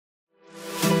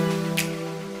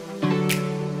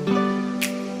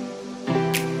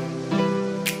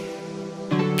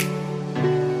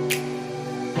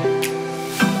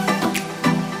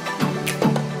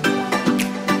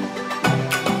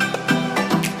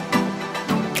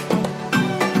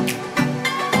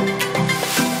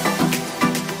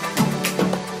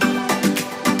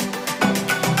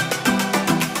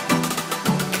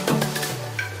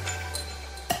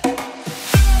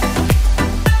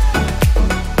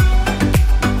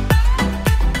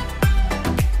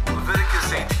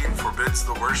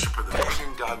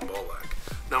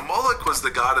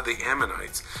of the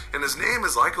Ammonites, and his name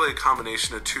is likely a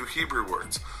combination of two Hebrew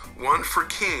words, one for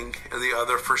king and the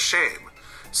other for shame.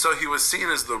 So he was seen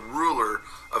as the ruler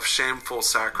of shameful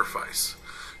sacrifice.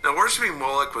 Now, worshiping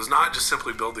Moloch was not just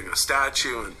simply building a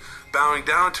statue and bowing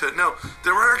down to it. No,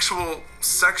 there were actual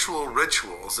sexual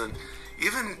rituals, and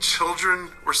even children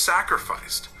were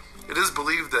sacrificed. It is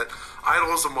believed that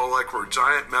idols of Moloch were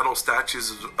giant metal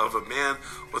statues of a man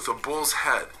with a bull's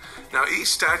head. Now, each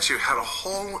statue had a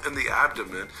hole in the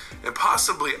abdomen and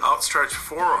possibly outstretched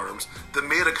forearms that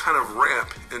made a kind of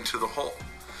ramp into the hole.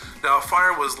 Now, a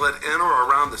fire was lit in or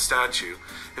around the statue,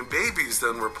 and babies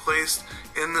then were placed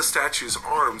in the statue's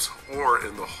arms or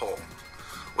in the hole.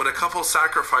 When a couple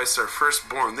sacrificed their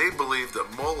firstborn, they believed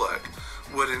that Moloch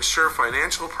would ensure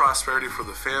financial prosperity for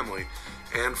the family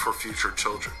and for future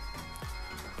children.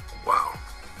 Wow.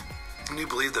 Can you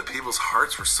believe that people's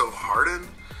hearts were so hardened?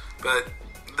 But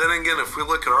then again, if we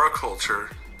look at our culture,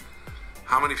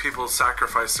 how many people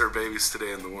sacrifice their babies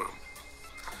today in the womb?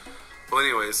 Well,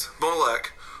 anyways,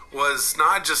 Moloch was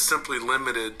not just simply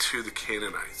limited to the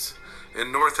Canaanites.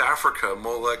 In North Africa,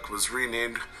 Moloch was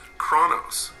renamed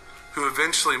Kronos, who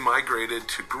eventually migrated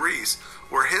to Greece,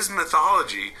 where his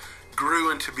mythology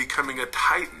grew into becoming a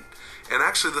titan and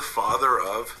actually the father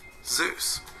of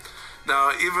Zeus.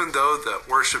 Now, even though that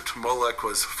worship to Moloch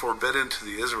was forbidden to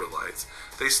the Israelites,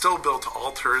 they still built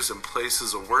altars and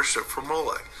places of worship for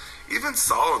Moloch. Even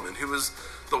Solomon, who was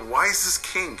the wisest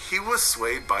king, he was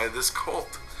swayed by this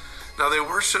cult. Now, they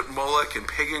worshiped Moloch and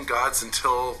pagan gods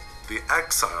until the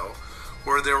exile,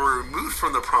 where they were removed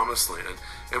from the promised land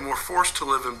and were forced to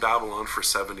live in Babylon for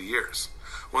 70 years.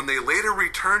 When they later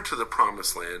returned to the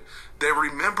promised land, they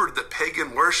remembered that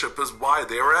pagan worship is why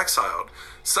they were exiled.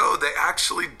 So they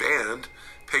actually banned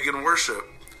pagan worship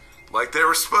like they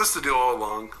were supposed to do all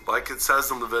along, like it says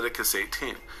in Leviticus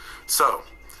 18. So,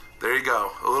 there you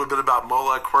go. A little bit about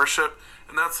Moloch worship,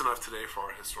 and that's enough today for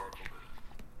our historical minute.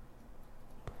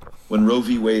 When Roe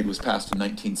v. Wade was passed in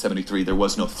 1973, there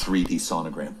was no 3D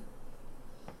sonogram.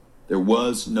 There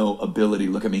was no ability,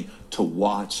 look at me, to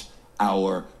watch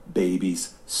our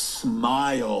babies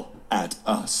smile at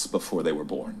us before they were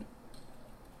born.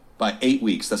 By 8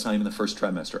 weeks, that's not even the first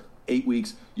trimester, 8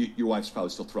 weeks, your wife's probably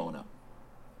still throwing up.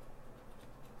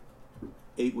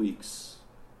 8 weeks,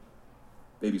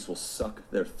 babies will suck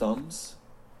their thumbs.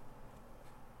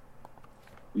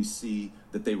 We see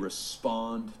that they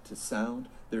respond to sound.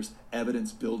 There's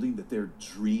evidence building that they're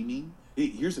dreaming.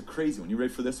 Here's a crazy one. You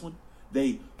ready for this one?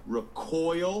 They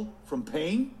recoil from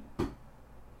pain.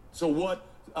 So what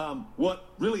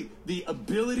really the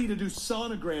ability to do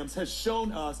sonograms has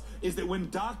shown us is that when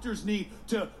doctors need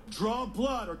to draw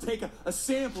blood or take a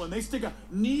sample and they stick a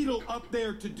needle up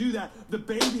there to do that, the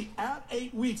baby at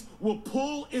 8 weeks will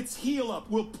pull its heel up,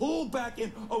 will pull back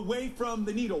in away from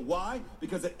the needle. Why?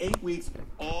 Because at 8 weeks,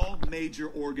 all major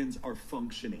organs are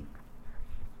functioning,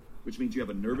 which means you have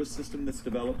a nervous system that's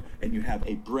developed and you have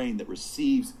a brain that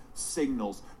receives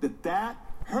signals that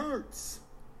hurts.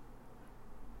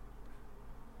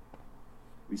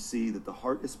 We see that the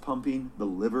heart is pumping, the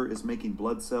liver is making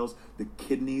blood cells, the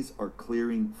kidneys are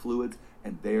clearing fluids,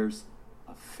 and there's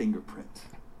a fingerprint.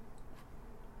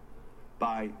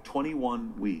 By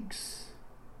 21 weeks,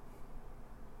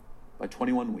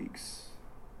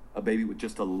 a baby with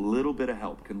just a little bit of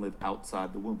help can live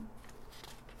outside the womb.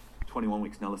 21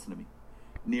 weeks. Now listen to me.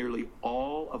 Nearly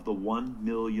all of the 1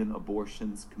 million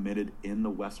abortions committed in the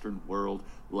Western world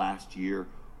last year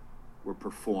were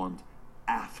performed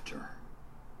after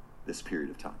this period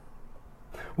of time.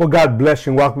 Well, God bless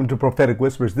you and welcome to Prophetic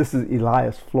Whispers. This is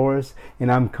Elias Flores,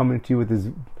 and I'm coming to you with this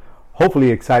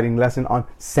hopefully exciting lesson on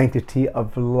sanctity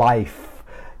of life.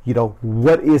 You know,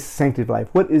 what is sanctity of life?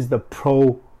 What is the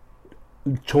pro-choice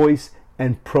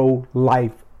and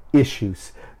pro-life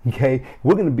issues? Okay,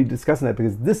 we're going to be discussing that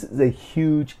because this is a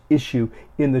huge issue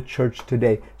in the church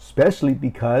today, especially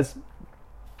because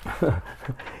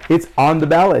it's on the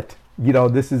ballot. You know,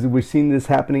 we're seeing this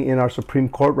happening in our Supreme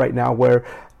Court right now, where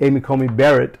Amy Coney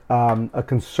Barrett, a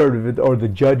conservative, or the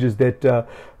judges that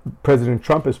President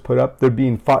Trump has put up, they're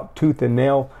being fought tooth and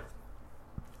nail.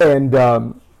 And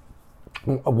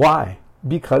why?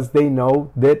 Because they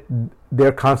know that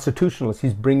they're constitutionalists.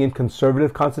 He's bringing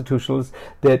conservative constitutionalists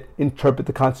that interpret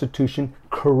the Constitution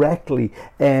correctly.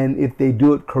 And if they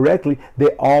do it correctly, they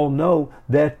all know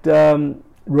that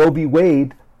Roe v.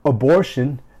 Wade,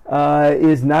 abortion,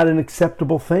 is not an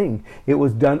acceptable thing. It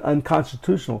was done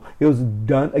unconstitutional. It was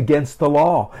done against the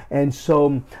law, and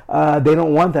so they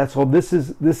don't want that. So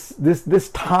this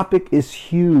topic is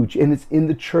huge, and it's in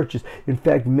the churches. In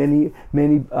fact, many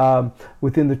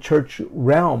within the church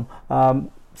realm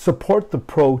support the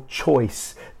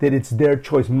pro-choice, that it's their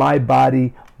choice, my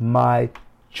body, my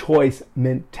choice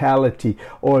mentality,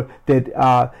 or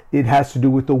that it has to do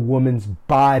with the woman's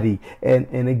body.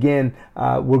 And again,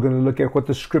 we're going to look at what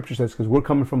the scripture says, because we're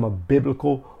coming from a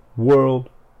biblical world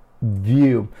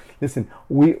view. Listen,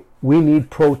 we need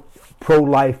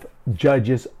pro-life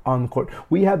judges on the court.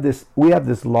 We have this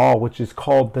law which is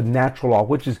called the natural law,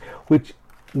 which is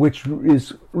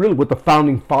really what the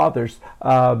founding fathers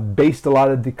based a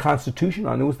lot of the Constitution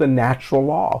on. It was the natural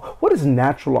law. What is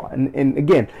natural law? And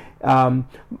again, Joe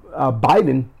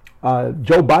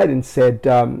Biden said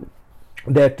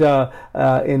that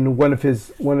in one of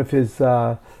his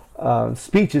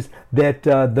speeches that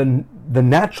the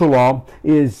natural law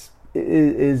is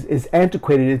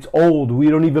antiquated. It's old. We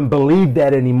don't even believe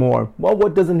that anymore. Well,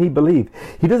 what doesn't he believe?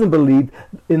 He doesn't believe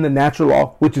in the natural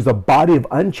law, which is a body of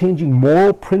unchanging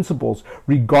moral principles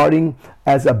regarding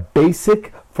as a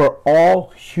basic for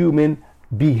all human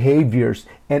behaviors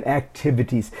and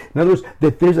activities. In other words,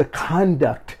 that there's a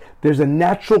conduct, there's a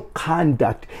natural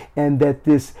conduct, and that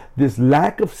this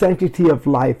lack of sanctity of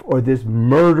life, or this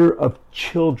murder of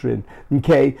children,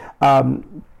 okay,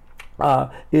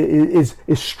 is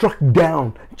struck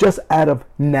down just out of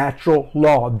natural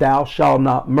law. Thou shalt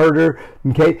not murder.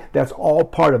 Okay, that's all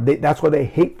part of. That's why they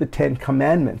hate the Ten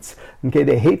Commandments. Okay,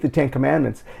 they hate the Ten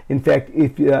Commandments. In fact,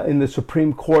 if in the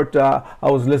Supreme Court, I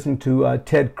was listening to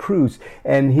Ted Cruz,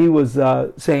 and he was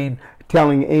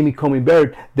telling Amy Coney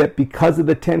Barrett that because of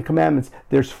the Ten Commandments,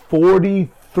 there's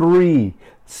 43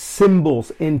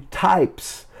 symbols and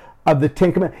types of the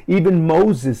Ten Commandments. Even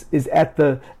Moses is at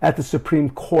the Supreme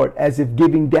Court as if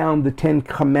giving down the Ten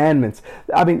Commandments.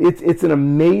 I mean, it's an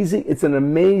amazing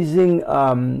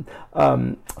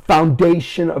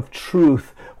foundation of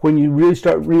truth when you really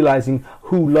start realizing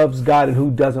who loves God and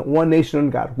who doesn't. One nation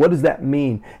under God. What does that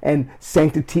mean? And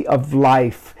sanctity of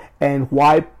life, and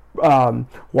why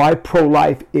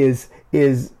pro-life is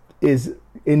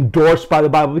endorsed by the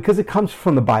Bible, because it comes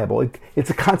from the Bible.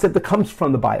 It's a concept that comes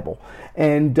from the Bible.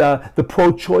 And the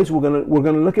pro-choice, we're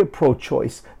gonna look at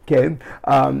pro-choice. Okay,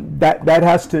 that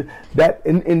has to, that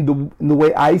in the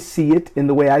way I see it, in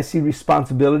the way I see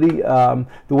responsibility, the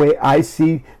way I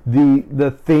see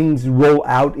the things roll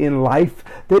out in life,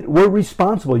 that we're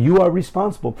responsible. You are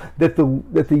responsible. That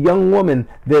the young woman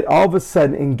that all of a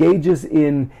sudden engages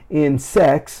in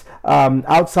sex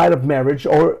outside of marriage,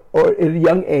 or at a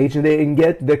young age, and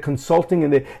they're consulting,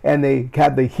 and they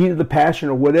have the heat of the passion,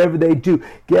 or whatever they do.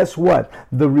 Guess what?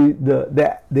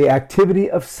 The activity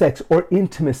of sex or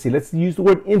intimacy. Let's use the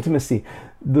word intimacy.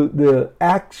 The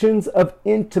actions of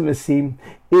intimacy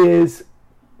is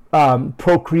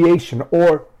procreation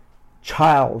or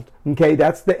child. Okay,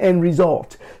 that's the end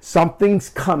result. Something's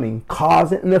coming,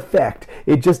 cause and effect.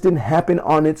 It just didn't happen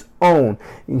on its own.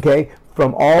 Okay,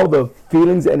 from all the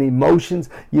feelings and emotions,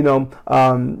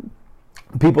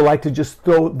 people like to just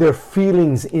throw their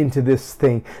feelings into this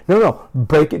thing. No,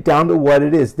 break it down to what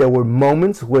it is. There were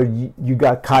moments where you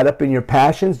got caught up in your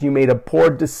passions. You made a poor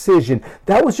decision.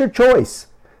 That was your choice.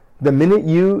 The minute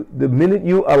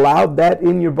you allowed that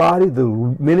in your body, the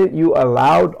minute you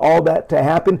allowed all that to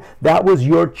happen, that was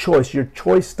your choice. Your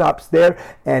choice stops there,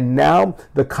 and now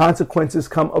the consequences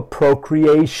come of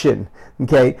procreation.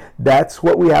 Okay, that's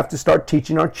what we have to start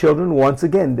teaching our children once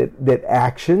again, that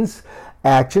actions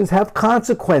have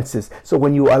consequences. So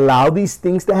when you allow these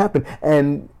things to happen,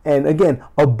 and again,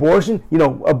 abortion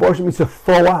means to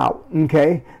throw out,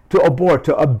 okay? To abort,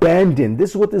 to abandon. This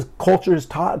is what this culture has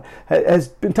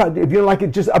been taught. If you don't like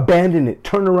it, just abandon it.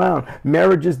 Turn around.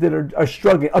 Marriages that are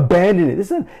struggling, abandon it.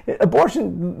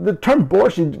 Abortion. The term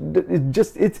abortion,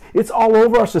 it's all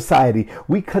over our society.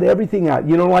 We cut everything out.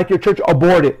 You don't like your church?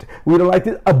 Abort it. We don't like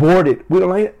it? Abort it. We don't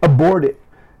like it? Abort it.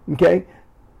 Okay?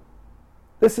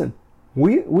 Listen,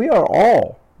 we are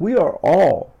all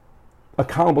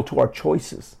accountable to our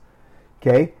choices.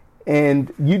 Okay?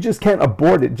 And you just can't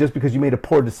abort it just because you made a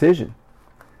poor decision.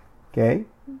 Okay?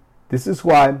 This is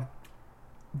why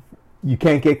you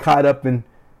can't get caught up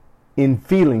in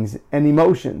feelings and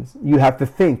emotions. You have to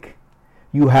think.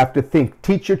 You have to think.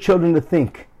 Teach your children to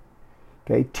think.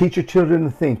 Okay? Teach your children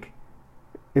to think.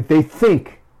 If they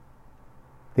think,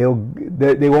 they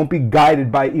won't be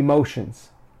guided by emotions.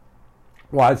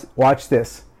 Watch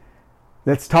this.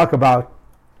 Let's talk about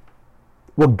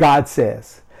what God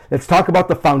says. Let's talk about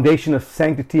the foundation of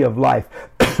sanctity of life.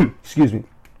 Excuse me.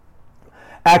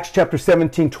 Acts chapter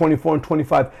 17, 24 and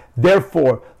 25.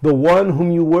 Therefore, the one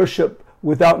whom you worship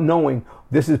without knowing,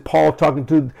 this is Paul talking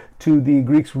to the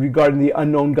Greeks regarding the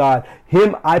unknown God.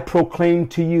 Him I proclaim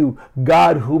to you,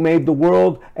 God who made the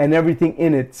world and everything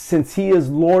in it, since he is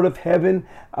Lord of heaven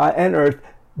and earth.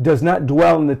 does not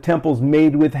dwell in the temples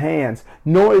made with hands,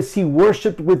 nor is he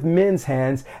worshipped with men's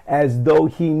hands as though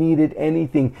he needed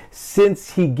anything,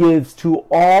 since he gives to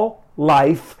all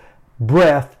life,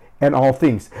 breath, and all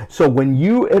things. So when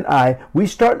you and we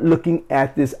start looking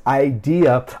at this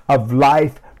idea of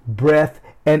life, breath,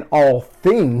 and all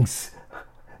things,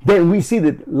 then we see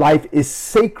that life is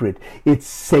sacred. It's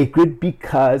sacred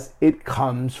because it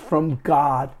comes from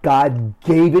God. God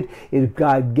gave it. If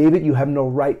God gave it, you have no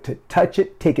right to touch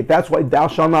it, take it. That's why thou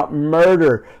shalt not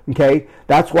murder. Okay?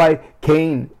 That's why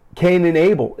Cain and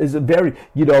Abel is a very,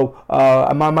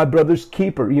 I'm my brother's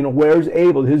keeper. Where's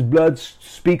Abel? His blood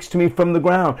speaks to me from the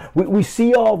ground. We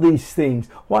see all these things.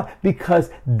 Why? Because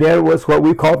there was what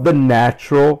we call the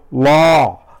natural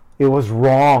law. It was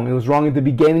wrong. It was wrong at the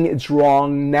beginning. It's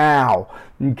wrong now.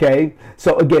 Okay?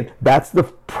 So again, that's the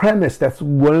premise. That's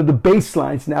one of the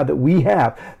baselines now that we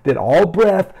have, that all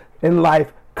breath and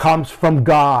life comes from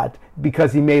God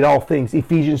because he made all things.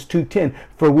 Ephesians 2:10,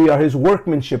 for we are his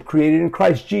workmanship, created in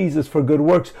Christ Jesus for good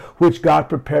works, which God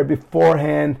prepared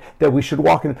beforehand that we should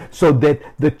walk in. So that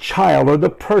the child or the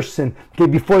person,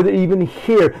 before they even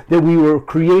hear that we were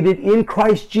created in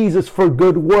Christ Jesus for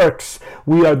good works,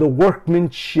 we are the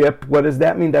workmanship. What does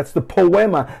that mean? That's the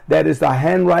poema. That is the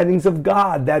handwritings of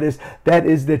God. That is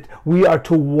that we are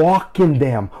to walk in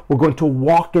them. We're going to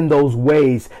walk in those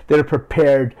ways that are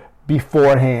prepared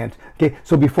beforehand. Okay,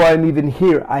 so before I'm even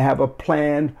here, I have a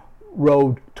planned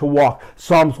road to walk.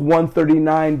 Psalms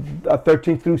 139,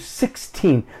 13 through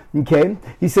 16. Okay,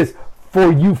 he says,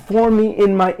 for you form me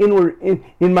in my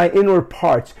inward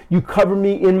parts. You cover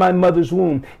me in my mother's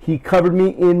womb. He covered me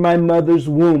in my mother's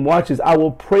womb. Watch this. I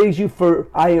will praise you, for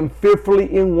I am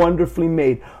fearfully and wonderfully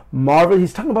made. Marvel.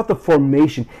 He's talking about the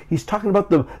formation. He's talking about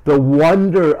the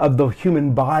wonder of the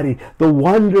human body, the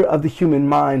wonder of the human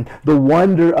mind, the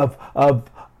wonder of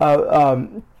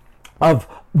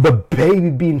the baby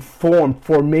being formed,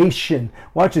 formation.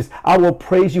 Watch this. I will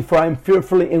praise you, for I am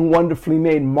fearfully and wonderfully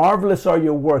made. Marvelous are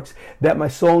your works that my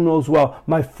soul knows well.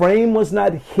 My frame was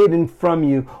not hidden from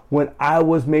you when I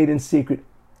was made in secret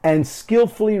and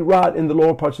skillfully wrought in the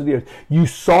lower parts of the earth. You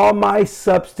saw my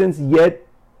substance, yet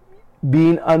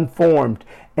being unformed,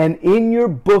 and in your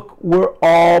book were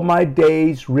all my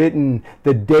days written,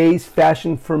 the days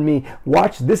fashioned for me.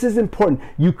 Watch, this is important.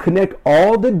 You connect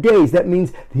all the days. That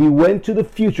means he went to the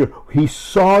future. He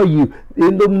saw you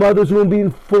in the mother's womb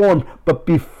being formed, but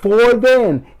before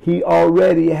then, he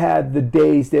already had the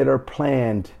days that are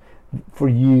planned for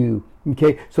you.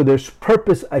 Okay, so there's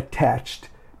purpose attached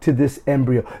to this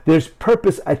embryo. There's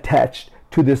purpose attached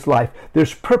to this life.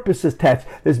 There's purpose attached.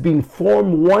 There's being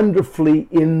formed wonderfully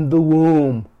in the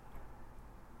womb.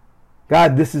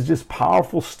 God, this is just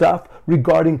powerful stuff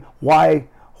regarding why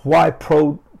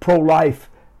pro-life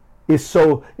is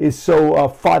so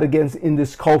fought against in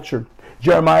this culture.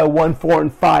 Jeremiah 1, 4,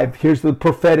 and 5. Here's the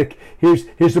prophetic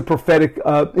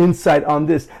insight on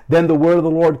this. Then the word of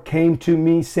the Lord came to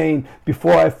me, saying,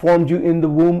 before I formed you in the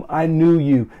womb, I knew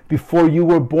you. Before you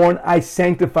were born, I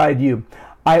sanctified you.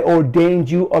 I ordained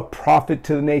you a prophet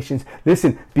to the nations.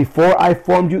 Listen, before I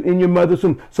formed you in your mother's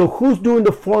womb. So who's doing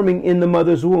the forming in the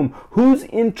mother's womb? Who's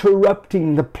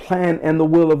interrupting the plan and the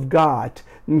will of God?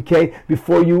 Okay,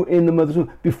 before you in the mother's womb,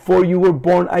 before you were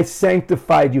born, I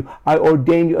sanctified you. I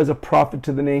ordained you as a prophet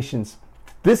to the nations.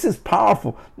 This is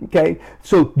powerful. Okay,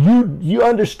 so you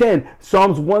understand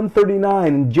Psalms 139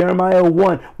 and Jeremiah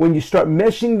 1, when you start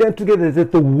meshing them together,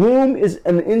 that the womb is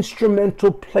an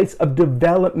instrumental place of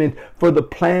development for the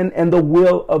plan and the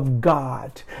will of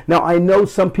God. Now I know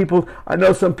some people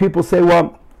say,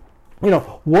 well,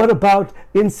 what about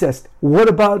incest? What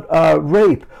about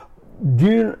rape?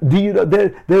 Do you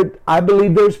know I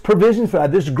believe there's provision for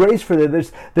that. There's grace for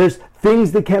that. There's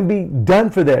things that can be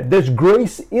done for that. There's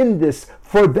grace in this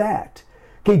for that.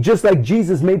 Okay, just like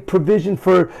Jesus made provision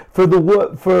for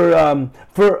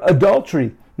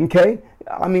adultery. Okay,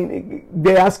 I mean,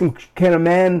 they ask him, can a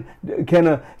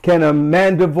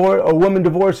man divorce, a woman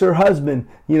divorce her husband?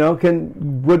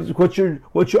 What's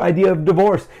your idea of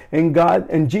divorce?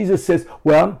 And Jesus says,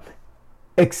 well,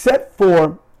 except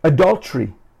for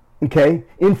adultery. Okay,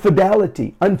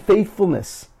 infidelity,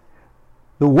 unfaithfulness.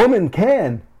 The woman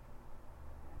can,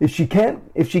 if she can't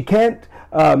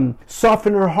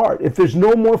soften her heart, if there's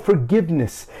no more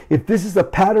forgiveness, if this is a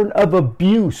pattern of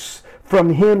abuse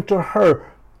from him to her,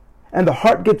 and the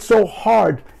heart gets so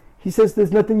hard, he says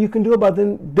there's nothing you can do about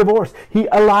the divorce. He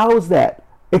allows that,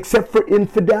 except for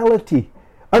infidelity,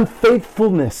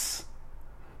 unfaithfulness.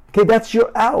 Okay, that's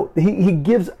your out. He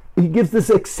gives this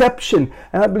exception,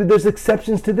 and I believe there's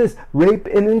exceptions to this, rape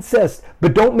and incest,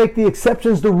 but don't make the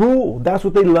exceptions the rule. That's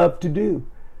what they love to do.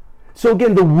 So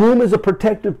again, the womb is a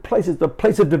protected place. It's a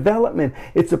place of development.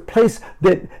 It's a place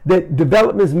that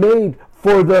development is made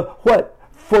for the what?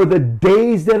 For the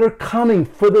days that are coming,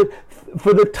 for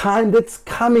the time that's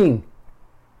coming.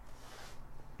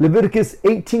 Leviticus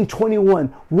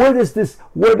 18:21. Where does this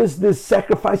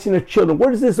sacrificing of children,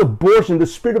 where does this abortion, the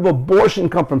spirit of abortion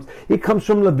come from? It comes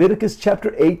from Leviticus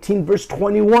chapter 18, verse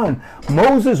 21.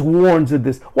 Moses warns of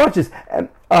this. Watch this.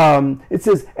 It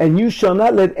says, "And you shall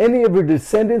not let any of your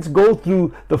descendants go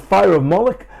through the fire of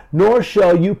Moloch, nor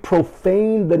shall you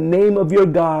profane the name of your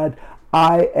God.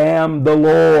 I am the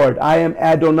Lord. I am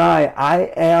Adonai.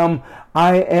 I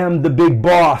am the big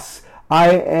boss. I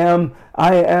am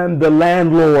the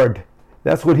landlord."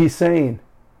 That's what he's saying.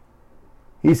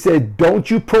 He said, don't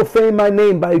you profane my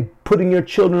name by putting your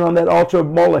children on that altar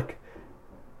of Moloch.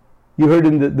 You heard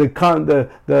in the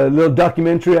little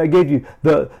documentary I gave you,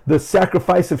 the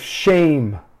sacrifice of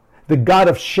shame, the God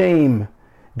of shame.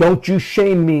 Don't you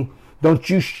shame me. Don't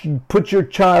you put your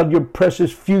child, your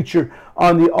precious future,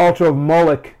 on the altar of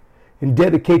Moloch and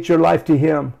dedicate your life to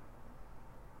him.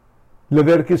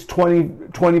 Leviticus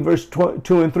 20 verse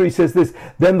 2 and 3 says this,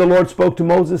 "Then the Lord spoke to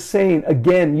Moses, saying,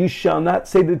 Again, you shall not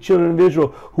say to the children of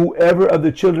Israel, whoever of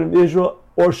the children of Israel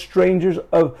or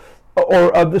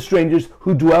of the strangers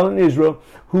who dwell in Israel,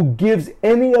 who gives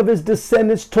any of his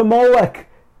descendants to Moloch."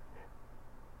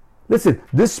 Listen,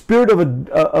 this spirit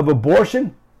of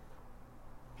abortion,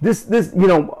 this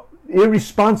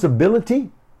irresponsibility,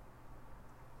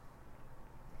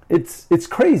 it's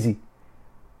crazy.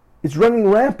 It's running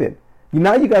rampant.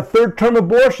 Now you got third-term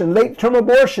abortion, late-term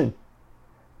abortion,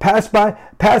 passed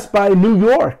by New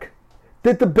York,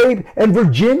 that the baby, and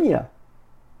Virginia.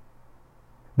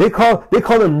 They call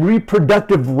them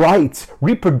reproductive rights.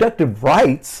 Reproductive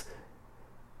rights.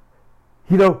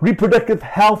 Reproductive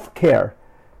health care.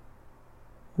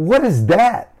 What is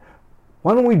that?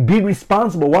 Why don't we be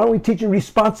responsible? Why aren't we teaching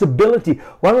responsibility?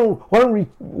 Why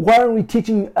aren't we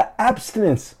teaching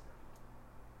abstinence?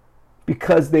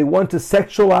 Because they want to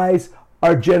sexualize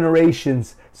our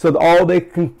generations, so that all they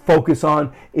can focus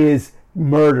on is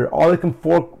murder. All they can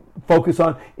focus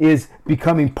on is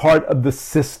becoming part of the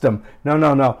system.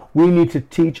 No. We need to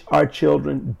teach our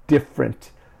children different.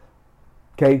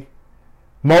 Okay?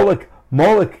 Moloch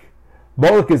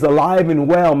is alive and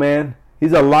well, man.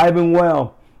 He's alive and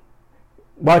well.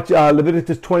 Watch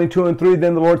Leviticus 22 and 3.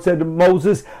 Then the Lord said to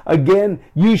Moses, "Again,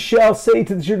 you shall say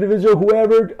to the children of Israel,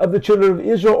 whoever of the children of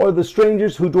Israel or the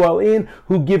strangers who dwell in,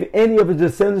 who give any of his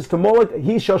descendants to Moloch,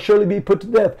 he shall surely be put to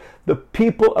death. The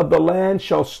people of the land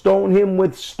shall stone him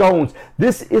with stones."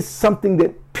 This is something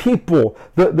that people,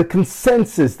 the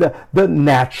consensus, the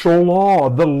natural law,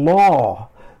 the law.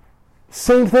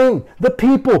 Same thing. The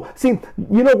people. See,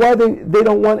 you know why they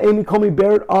don't want Amy Coney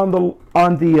Barrett on the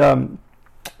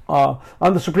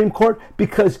Supreme Court?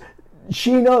 Because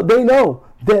they know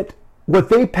that what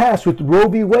they passed with Roe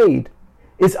v. Wade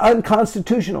is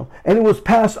unconstitutional, and it was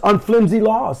passed on flimsy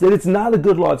laws, that it's not a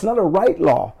good law, it's not a right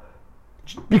law,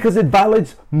 because it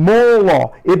violates moral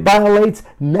law, it violates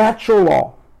natural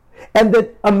law, and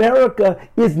that America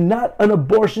is not an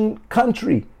abortion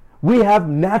country. We have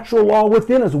natural law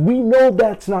within us. We know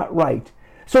that's not right.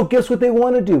 So guess what they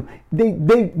want to do? They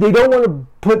don't want to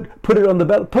put it on the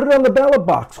ballot. Put it on the ballot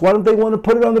box. Why don't they want to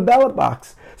put it on the ballot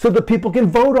box so that people can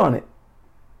vote on it?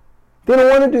 They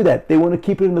don't want to do that. They want to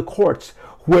keep it in the courts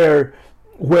where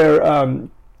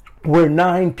 9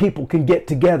 people can get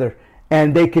together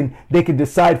and they can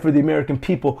decide for the American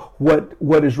people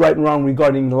what is right and wrong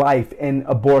regarding life and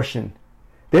abortion.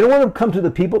 They don't want to come to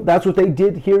the people. That's what they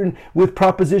did here with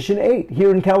Proposition 8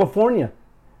 here in California.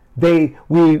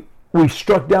 We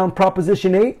struck down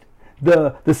Proposition 8,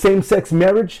 the same-sex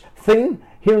marriage thing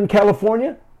here in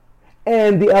California,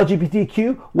 and the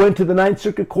LGBTQ went to the Ninth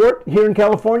Circuit Court here in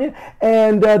California,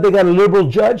 and they got a liberal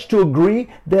judge to agree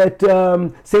that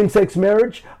same-sex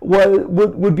marriage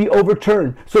would be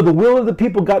overturned. So the will of the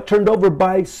people got turned over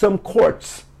by some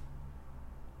courts.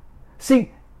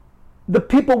 See, the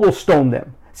people will stone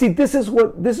them. See, this is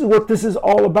what this is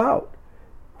all about.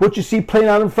 What you see playing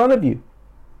out in front of you.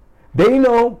 They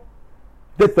know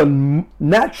that the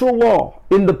natural law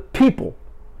in the people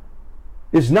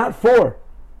is not for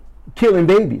killing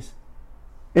babies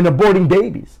and aborting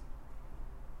babies.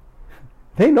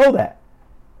 They know that.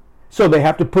 So they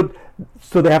have to put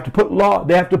law,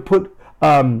 they have to put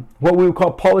what we would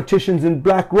call politicians in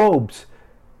black robes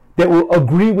that will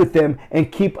agree with them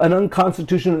and keep an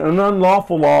unconstitutional and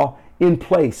unlawful law in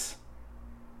place.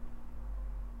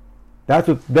 That's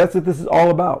what this is all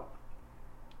about.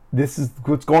 This is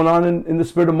what's going on in the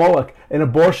spirit of Moloch and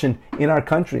abortion in our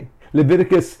country.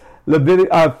 Leviticus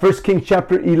 1 Kings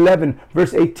chapter 11,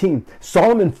 verse 18.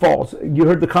 Solomon falls. You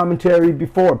heard the commentary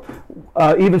before.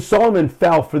 Even Solomon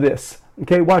fell for this.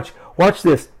 Okay, watch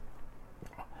this.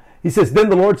 He says, then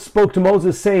the Lord spoke to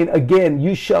Moses, saying, again,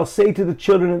 you shall say to the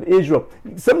children of Israel.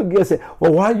 Some of you guys say,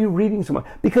 well, why are you reading so much?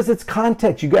 Because it's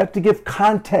context. You have to give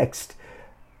context.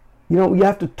 You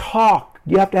have to talk.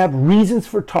 You have to have reasons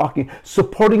for talking,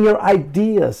 supporting your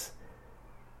ideas.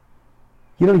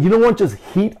 You don't want just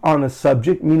heat on a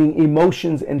subject, meaning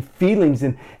emotions and feelings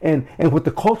and what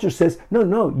the culture says.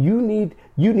 No, you need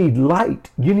light.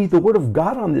 You need the Word of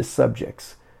God on these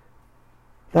subjects.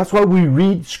 That's why we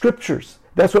read scriptures.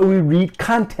 That's why we read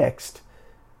context.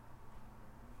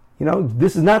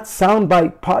 This is not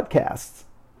soundbite podcasts.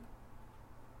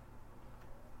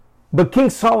 But King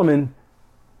Solomon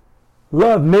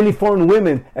loved many foreign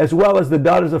women as well as the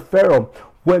daughters of Pharaoh.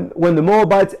 When the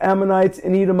Moabites, Ammonites,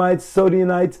 and Edomites,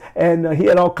 Sodianites, and he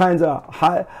had all kinds of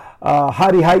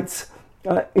Hadihites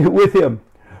with him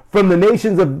from the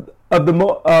nations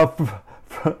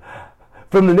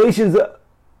from the nations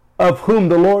of whom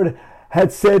the Lord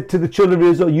had said to the children of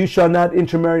Israel, you shall not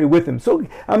intermarry with him. So,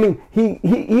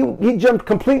 he jumped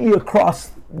completely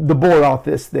across the board off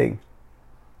this thing.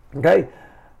 Okay?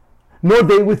 Nor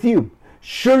they with you.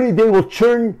 Surely they will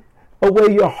turn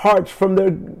away your hearts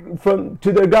to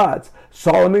their gods.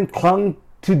 Solomon clung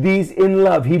to these in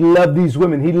love. He loved these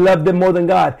women. He loved them more than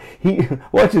God.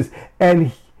 Watch this.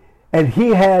 And he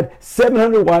had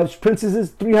 700 wives,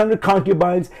 princesses, 300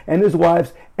 concubines, and his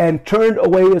wives, and turned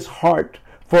away his heart.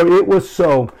 For it was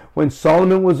so, when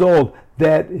Solomon was old,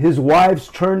 that his wives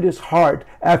turned his heart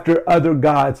after other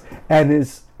gods, and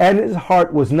his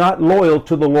heart was not loyal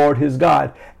to the Lord his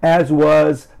God, as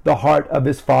was the heart of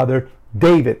his father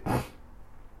David.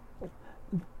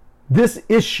 This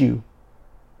issue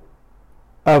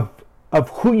of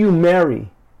who you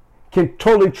marry can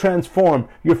totally transform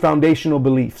your foundational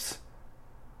beliefs.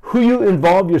 Who you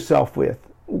involve yourself with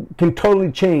can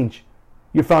totally change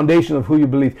your foundation of who you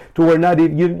believe, to where not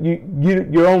even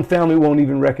your own family won't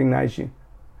even recognize you.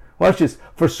 Watch this.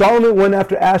 For Solomon went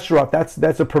after Ashtaroth.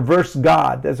 That's a perverse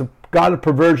god. That's a god of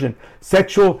perversion,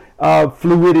 sexual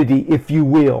fluidity, if you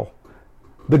will.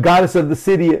 The goddess of the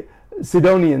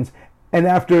Sidonians, and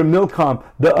after Milcom,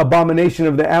 the abomination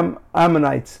of the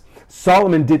Ammonites.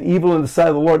 Solomon did evil in the sight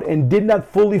of the Lord and did not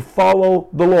fully follow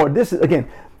the Lord. This is, again,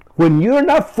 when you're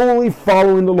not fully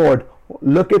following the Lord,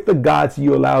 look at the gods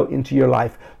you allow into your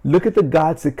life. Look at the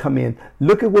gods that come in.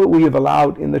 Look at what we have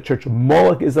allowed in the church.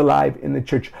 Moloch is alive in the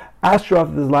church.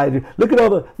 Ashtaroth is alive. Look at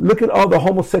all the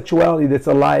homosexuality that's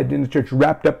alive in the church,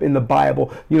 wrapped up in the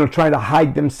Bible. Trying to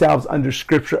hide themselves under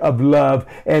Scripture of love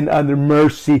and under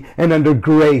mercy and under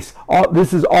grace.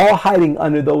 This is all hiding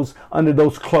under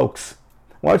those cloaks.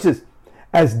 Watch this.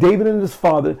 As David and his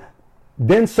father,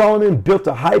 then Solomon built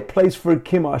a high place for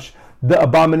Chemosh, the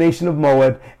abomination of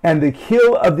Moab, and the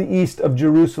hill of the east of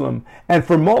Jerusalem. And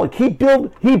for Moloch, he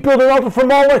built an altar for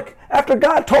Moloch after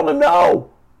God told him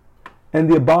no. And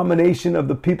the abomination of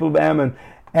the people of Ammon.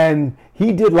 And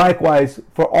he did likewise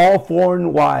for all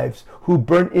foreign wives who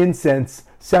burnt incense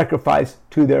sacrifice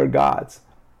to their gods.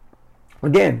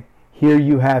 Again, here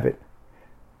you have it.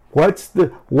 What's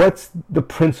the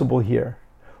principle here?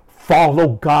 Follow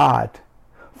God.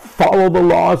 Follow the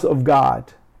laws of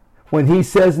God. When he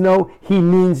says no, he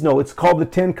means no. It's called the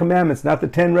 10 Commandments, not the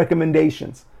 10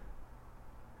 recommendations.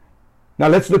 Now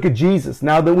let's look at Jesus.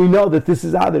 Now that we know that this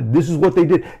is out there, this is what they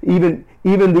did. Even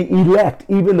the elect,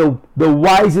 even the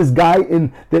wisest guy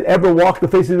that ever walked the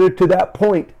face of the earth to that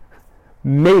point,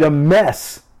 made a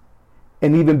mess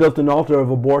and even built an altar of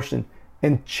abortion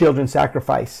and children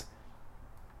sacrifice.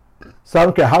 So I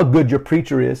don't care how good your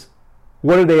preacher is.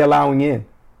 What are they allowing in?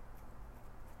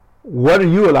 What are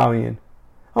you allowing in?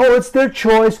 Oh, it's their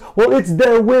choice. Well, it's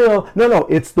their will. No,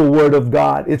 it's the Word of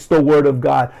God. It's the Word of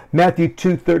God. Matthew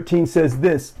 2:13 says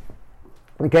this.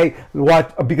 Okay,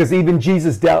 because even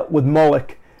Jesus dealt with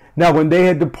Moloch. Now, when they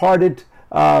had departed,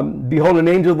 behold, an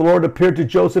angel of the Lord appeared to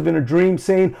Joseph in a dream,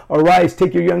 saying, arise,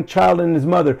 take your young child and his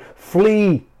mother,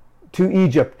 flee to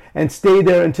Egypt, and stay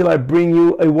there until I bring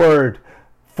you a word.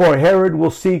 For Herod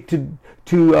will seek the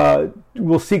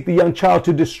young child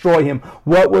to destroy him.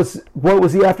 What was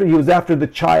he after? He was after the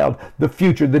child, the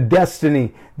future, the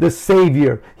destiny, the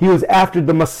Savior. He was after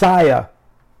the Messiah,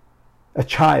 a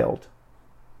child.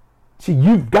 See,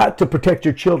 you've got to protect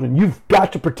your children. You've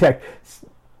got to protect.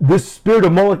 This spirit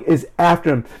of Moloch is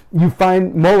after him. You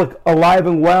find Moloch alive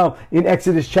and well in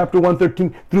Exodus chapter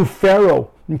 1:13 through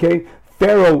Pharaoh. Okay,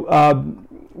 Pharaoh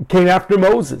came after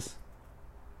Moses.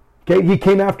 Okay, he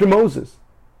came after Moses.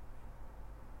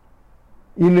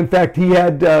 And in fact, he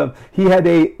had a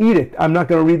edict. I'm not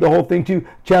going to read the whole thing to you.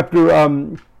 Chapter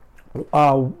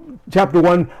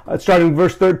 1, starting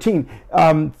verse 13.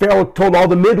 Pharaoh told all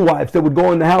the midwives that would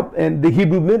go in the house, and the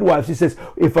Hebrew midwives, he says,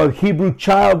 if a Hebrew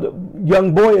child,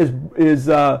 young boy is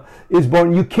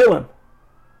born, you kill him.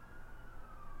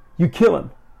 You kill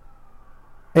him.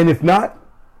 And if not,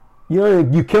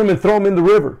 you kill him and throw him in the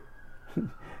river.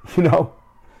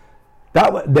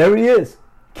 There he is,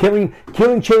 killing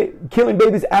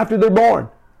babies after they're born.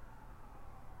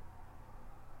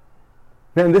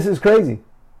 Man, this is crazy.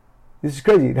 This is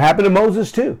crazy. It happened to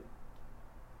Moses too.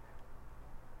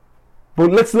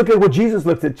 But let's look at what Jesus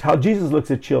looks at, how Jesus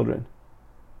looks at children.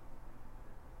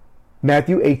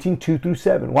 Matthew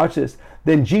 18:2-7. Watch this.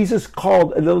 Then Jesus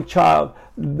called a little child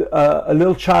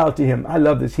to him. I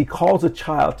love this. He calls a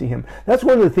child to him. That's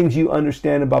one of the things you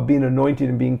understand about being anointed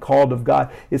and being called of God,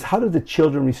 is how do the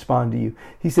children respond to you?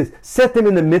 He says, set them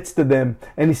in the midst of them.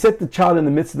 And he set the child in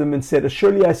the midst of them and said,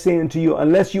 surely I say unto you,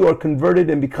 unless you are converted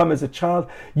and become as a child,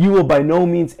 you will by no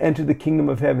means enter the kingdom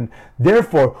of heaven.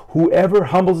 Therefore, whoever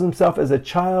humbles himself as a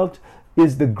child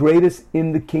is the greatest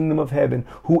in the kingdom of heaven.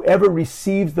 Whoever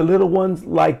receives the little ones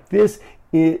like this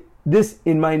in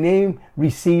my name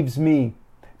receives me.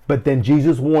 But then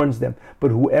Jesus warns them,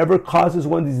 but whoever causes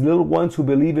one of these little ones who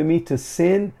believe in me to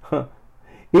sin,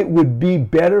 it would be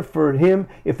better for him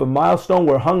if a milestone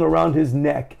were hung around his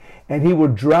neck and he were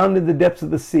drowned in the depths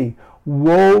of the sea.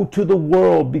 Woe to the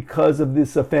world because of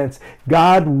this offense.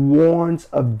 God warns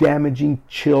of damaging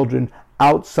children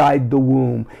outside the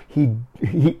womb.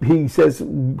 He says,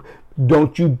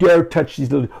 don't you dare touch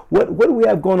these little... What do we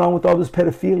have going on with all this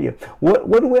pedophilia?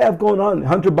 What do we have going on?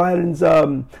 Hunter Biden's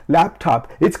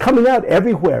laptop. It's coming out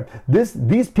everywhere.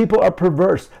 These people are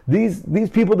perverse. These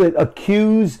people that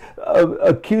accuse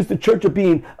the church of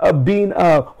being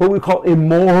what we call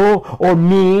immoral or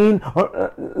mean.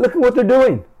 Look at what they're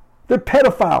doing. They're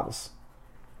pedophiles.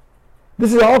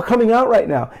 This is all coming out right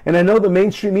now, and I know the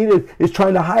mainstream media is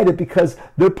trying to hide it because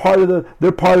they're part of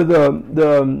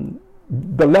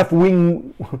the left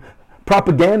wing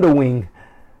propaganda wing.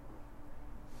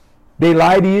 They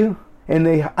lie to you and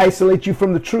they isolate you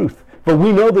from the truth. But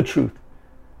we know the truth.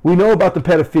 We know about the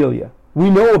pedophilia. We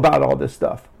know about all this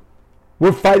stuff.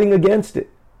 We're fighting against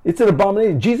it. It's an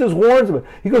abomination. Jesus warns of it.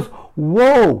 He goes,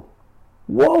 woe,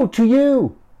 woe to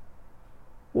you.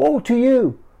 Woe to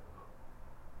you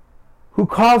who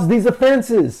caused these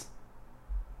offenses.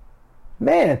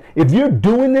 Man, if you're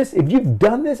doing this, if you've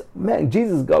done this, man,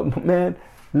 Jesus goes, man,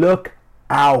 look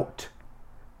out.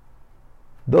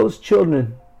 Those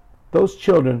children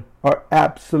are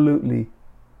absolutely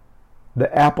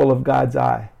the apple of God's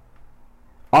eye.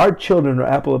 Our children are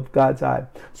apple of God's eye.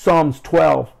 Psalms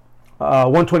 12,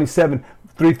 127,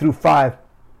 3-5.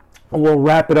 And we'll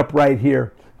wrap it up right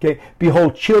here. Okay,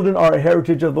 behold, children are a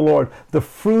heritage of the Lord. The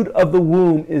fruit of the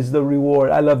womb is the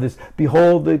reward. I love this.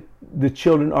 Behold, the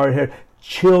children are a heritage.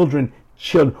 Children.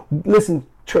 Listen,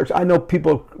 church, I know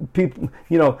people,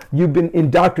 you've been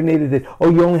indoctrinated that,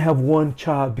 you only have one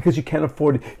child because you can't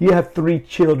afford it. You have 3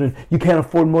 children. You can't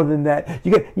afford more than that.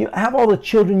 You have all the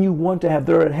children you want to have.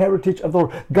 They're a heritage of the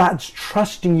Lord. God's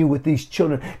trusting you with these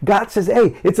children. God says,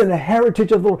 hey, it's a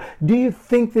heritage of the Lord. Do you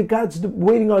think that God's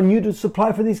waiting on you to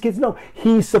supply for these kids? No,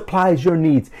 He supplies your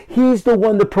needs. He's the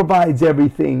one that provides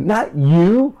everything, not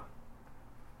you.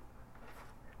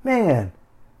 Man.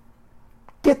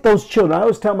 Get those children. I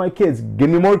always tell my kids, give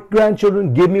me more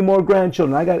grandchildren, give me more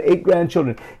grandchildren. I got 8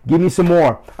 grandchildren. Give me some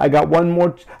more. I got one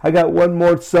more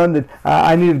son that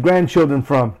I needed grandchildren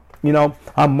from.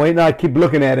 I'm waiting. I keep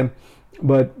looking at him.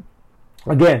 But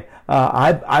again,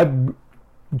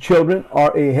 children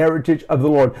are a heritage of the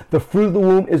Lord. The fruit of the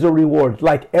womb is a reward.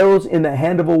 Like arrows in the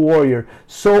hand of a warrior,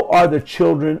 so are the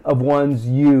children of one's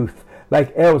youth.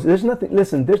 Like arrows. There's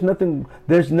nothing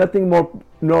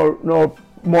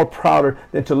more prouder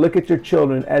than to look at your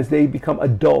children as they become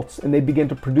adults and they begin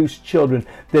to produce children,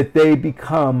 that they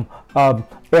become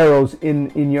arrows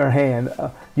in your hand.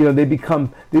 They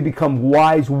become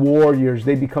wise warriors.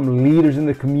 They become leaders in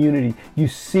the community. You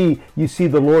see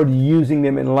the Lord using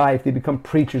them in life. They become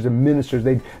preachers and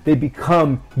ministers. They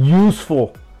become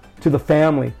useful to the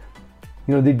family.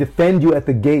 They defend you at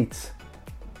the gates.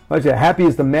 Happy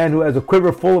is the man who has a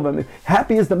quiver full of them.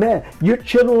 Happy is the man. Your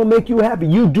children will make you happy.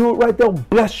 You do it right, they'll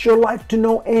bless your life to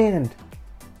no end.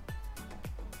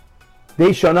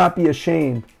 They shall not be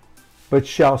ashamed, but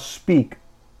shall speak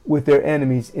with their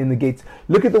enemies in the gates.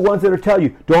 Look at the ones that are telling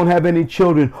you, don't have any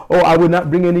children. I would not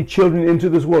bring any children into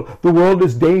this world. The world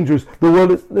is dangerous.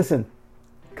 Listen,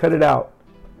 cut it out.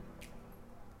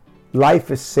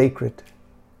 Life is sacred.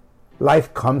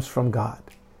 Life comes from God.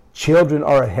 Children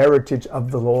are a heritage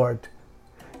of the Lord.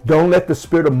 Don't let the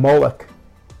spirit of Moloch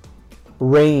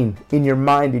reign in your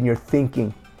mind, in your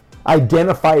thinking.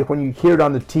 Identify it when you hear it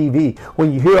on the TV,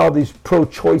 when you hear all these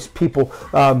pro-choice people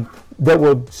that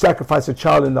will sacrifice a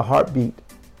child in the heartbeat.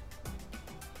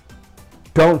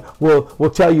 Will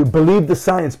tell you, believe the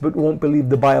science, but won't believe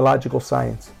the biological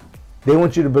science. They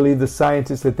want you to believe the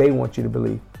scientists that they want you to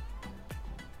believe.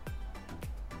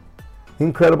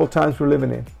 Incredible times we're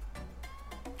living in,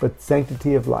 but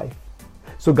sanctity of life.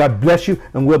 So God bless you,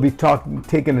 and we'll be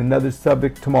taking another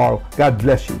subject tomorrow. God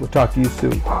bless you. We'll talk to you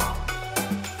soon.